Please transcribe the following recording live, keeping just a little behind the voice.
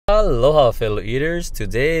Aloha fellow eaters,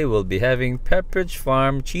 today we'll be having Pepperidge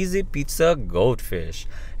Farm Cheesy Pizza Goldfish.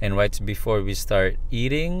 And right before we start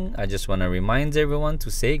eating, I just want to remind everyone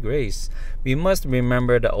to say grace. We must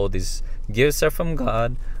remember that all these gifts are from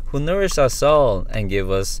God, who nourishes us all and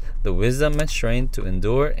give us the wisdom and strength to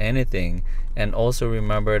endure anything. And also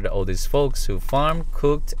remember that all these folks who farmed,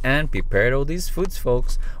 cooked, and prepared all these foods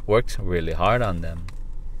folks worked really hard on them.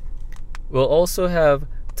 We'll also have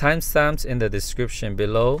timestamps in the description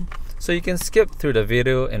below, so you can skip through the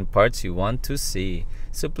video in parts you want to see.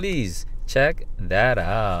 So please check that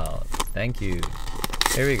out. Thank you.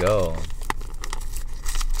 Here we go.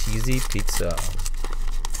 Cheesy pizza.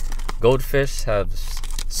 Goldfish have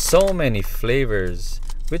so many flavors.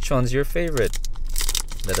 Which one's your favorite?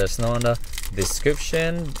 Let us know in the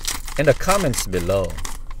description, in the comments below.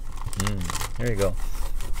 Here we go.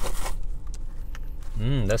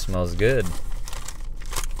 That smells good.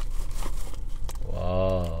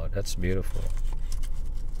 Wow, that's beautiful.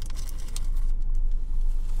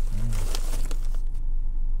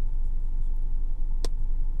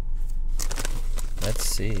 Let's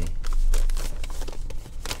see.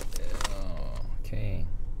 Okay.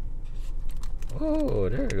 Oh,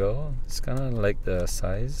 there we go. It's kind of like the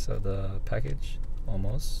size of the package,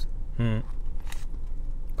 almost.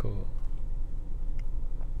 Cool.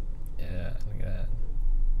 Yeah, look at that.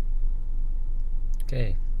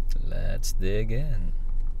 Okay, let's dig in.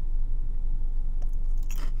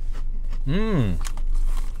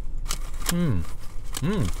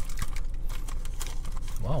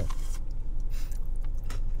 Wow.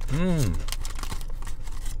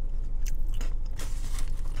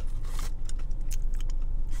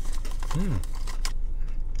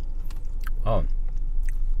 Oh.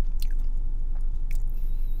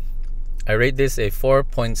 I rate this a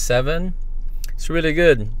 4.7. It's really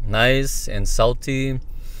good. Nice and salty.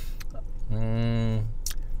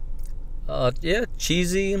 Yeah,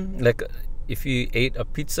 cheesy. Like if you ate a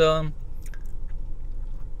pizza,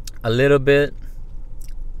 a little bit,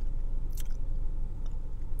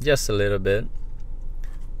 just a little bit.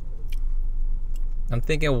 I'm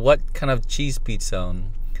thinking, what kind of cheese pizza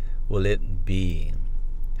will it be?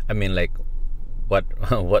 I mean, like, what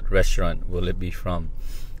what restaurant will it be from?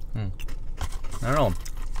 I don't know.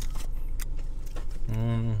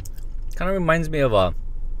 Kind of reminds me of a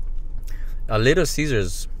Little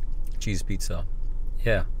Caesars cheese pizza.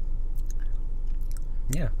 Yeah,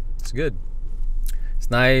 it's good. It's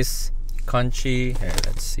nice, crunchy. Here,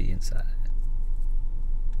 let's see inside.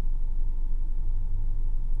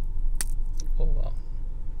 Oh wow.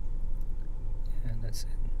 Yeah, that's it.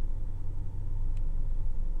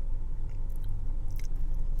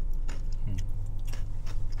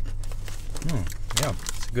 Yeah,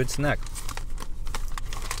 it's a good snack.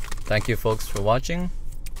 Thank you folks for watching.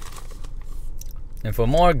 And for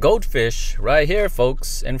more goldfish right here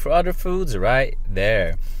folks, and for other foods right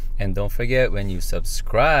there. And don't forget, when you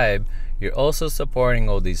subscribe, you're also supporting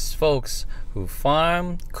all these folks who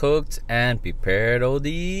farmed, cooked, and prepared all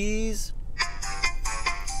these